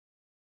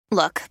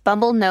Look,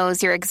 Bumble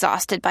knows you're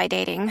exhausted by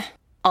dating.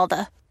 All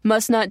the,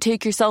 must not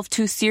take yourself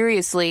too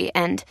seriously,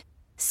 and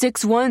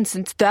 6'1"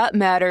 since that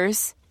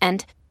matters,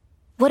 and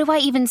what do I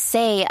even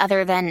say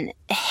other than,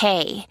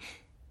 hey?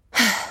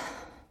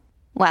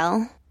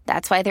 Well,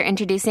 that's why they're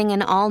introducing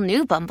an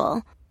all-new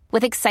Bumble,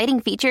 with exciting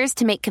features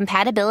to make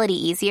compatibility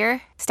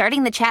easier,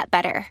 starting the chat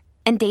better,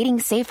 and dating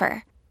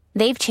safer.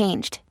 They've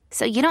changed,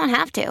 so you don't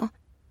have to.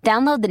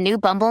 Download the new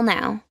Bumble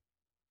now.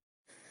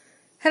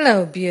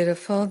 Hello,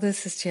 beautiful.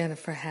 This is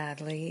Jennifer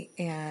Hadley,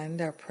 and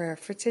our prayer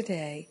for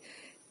today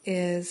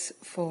is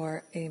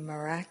for a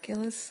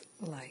miraculous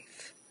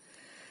life.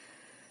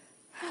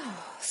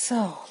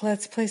 So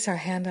let's place our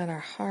hand on our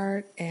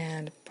heart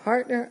and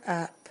partner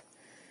up.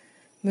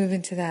 Move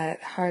into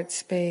that heart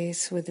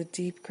space with a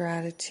deep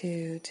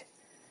gratitude.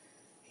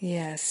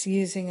 Yes,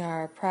 using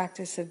our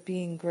practice of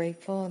being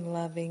grateful and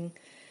loving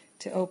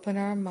to open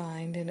our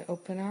mind and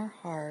open our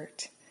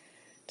heart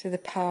to the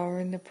power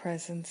and the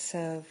presence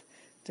of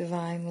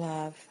divine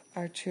love,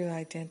 our true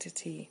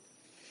identity.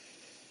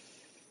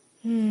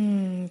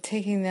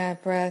 Taking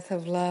that breath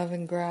of love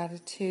and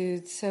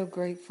gratitude, so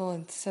grateful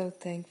and so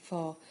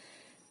thankful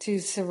to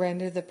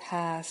surrender the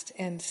past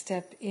and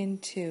step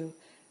into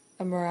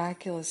a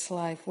miraculous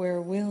life.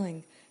 We're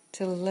willing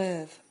to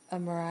live a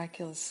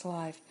miraculous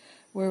life.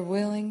 We're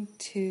willing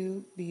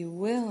to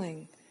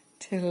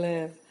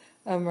live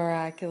a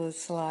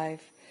miraculous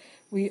life.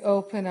 We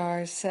open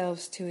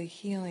ourselves to a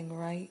healing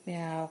right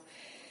now.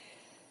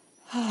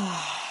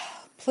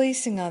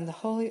 Placing on the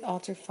holy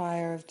altar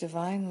fire of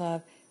divine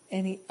love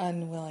any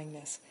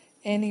unwillingness,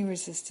 any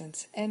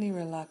resistance, any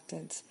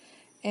reluctance,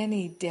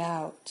 any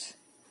doubt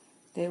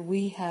that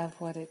we have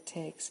what it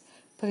takes.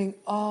 Putting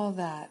all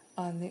that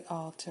on the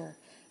altar.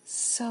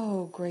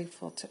 So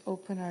grateful to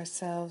open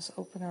ourselves,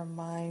 open our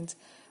minds,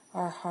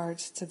 our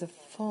hearts to the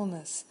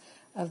fullness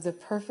of the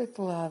perfect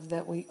love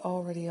that we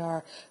already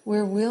are.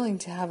 We're willing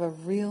to have a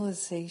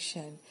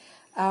realization.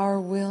 Our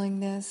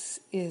willingness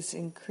is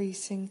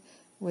increasing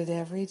with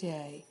every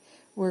day.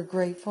 We're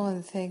grateful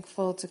and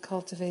thankful to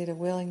cultivate a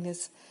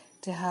willingness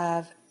to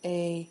have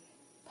a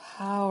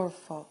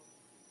powerful,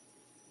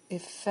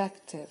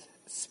 effective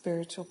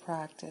spiritual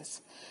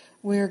practice.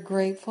 We're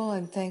grateful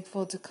and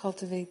thankful to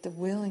cultivate the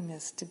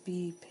willingness to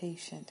be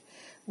patient.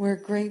 We're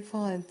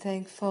grateful and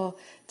thankful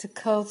to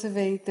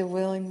cultivate the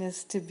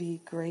willingness to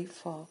be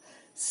grateful.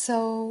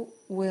 So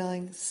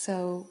willing,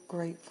 so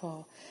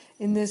grateful.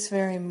 In this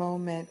very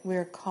moment,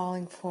 we're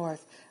calling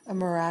forth a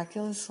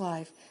miraculous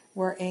life.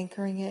 We're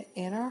anchoring it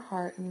in our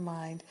heart and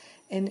mind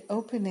and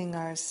opening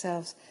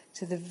ourselves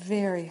to the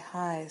very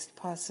highest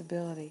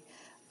possibility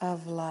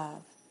of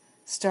love.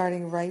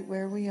 Starting right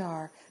where we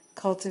are,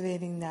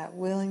 cultivating that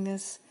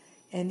willingness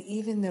and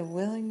even the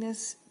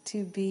willingness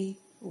to be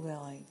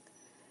willing.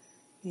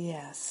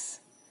 Yes,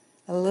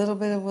 a little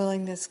bit of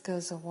willingness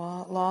goes a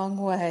long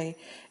way,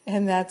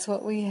 and that's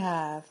what we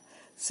have.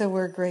 So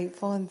we're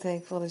grateful and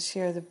thankful to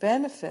share the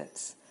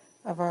benefits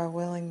of our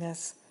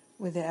willingness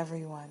with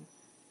everyone,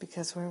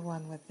 because we're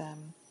one with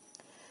them.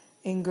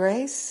 In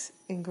grace,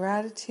 in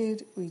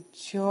gratitude, we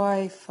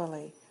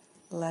joyfully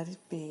let it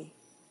be.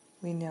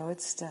 We know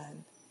it's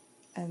done,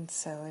 and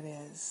so it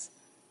is.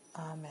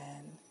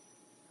 Amen.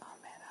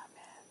 Amen,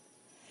 amen.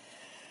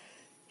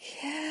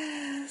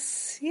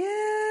 Yes,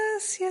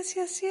 yes, yes,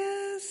 yes,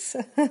 yes.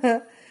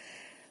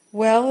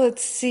 Well,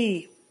 let's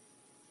see.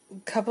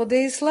 A couple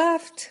days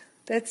left.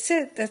 That's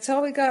it. That's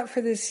all we got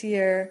for this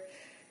year.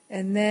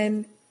 And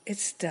then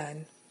it's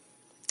done.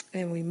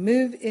 And we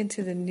move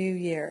into the new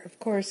year. Of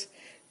course,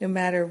 no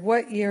matter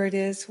what year it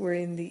is, we're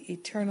in the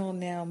eternal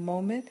now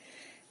moment,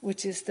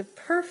 which is the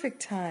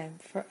perfect time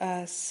for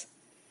us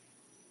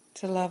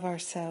to love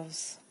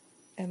ourselves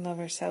and love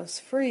ourselves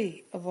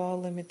free of all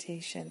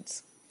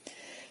limitations.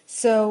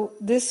 So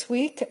this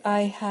week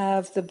I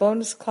have the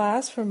bonus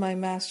class for my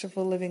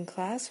Masterful Living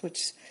class,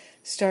 which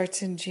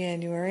starts in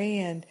January.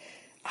 And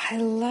I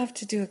love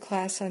to do a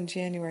class on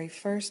January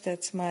 1st.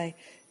 That's my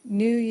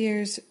New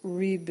Year's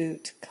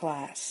Reboot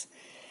class.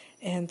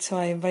 And so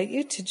I invite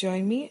you to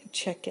join me.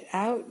 Check it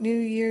out. New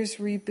Year's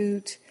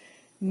Reboot,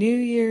 New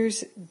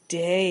Year's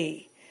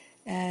Day.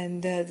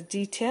 And the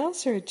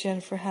details are at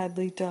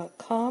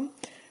jenniferhadley.com.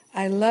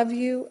 I love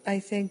you. I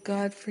thank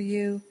God for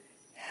you.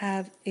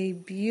 Have a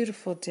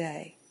beautiful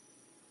day.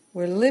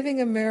 We're living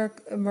a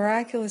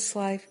miraculous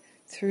life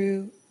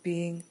through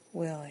being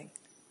willing.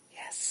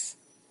 Yes.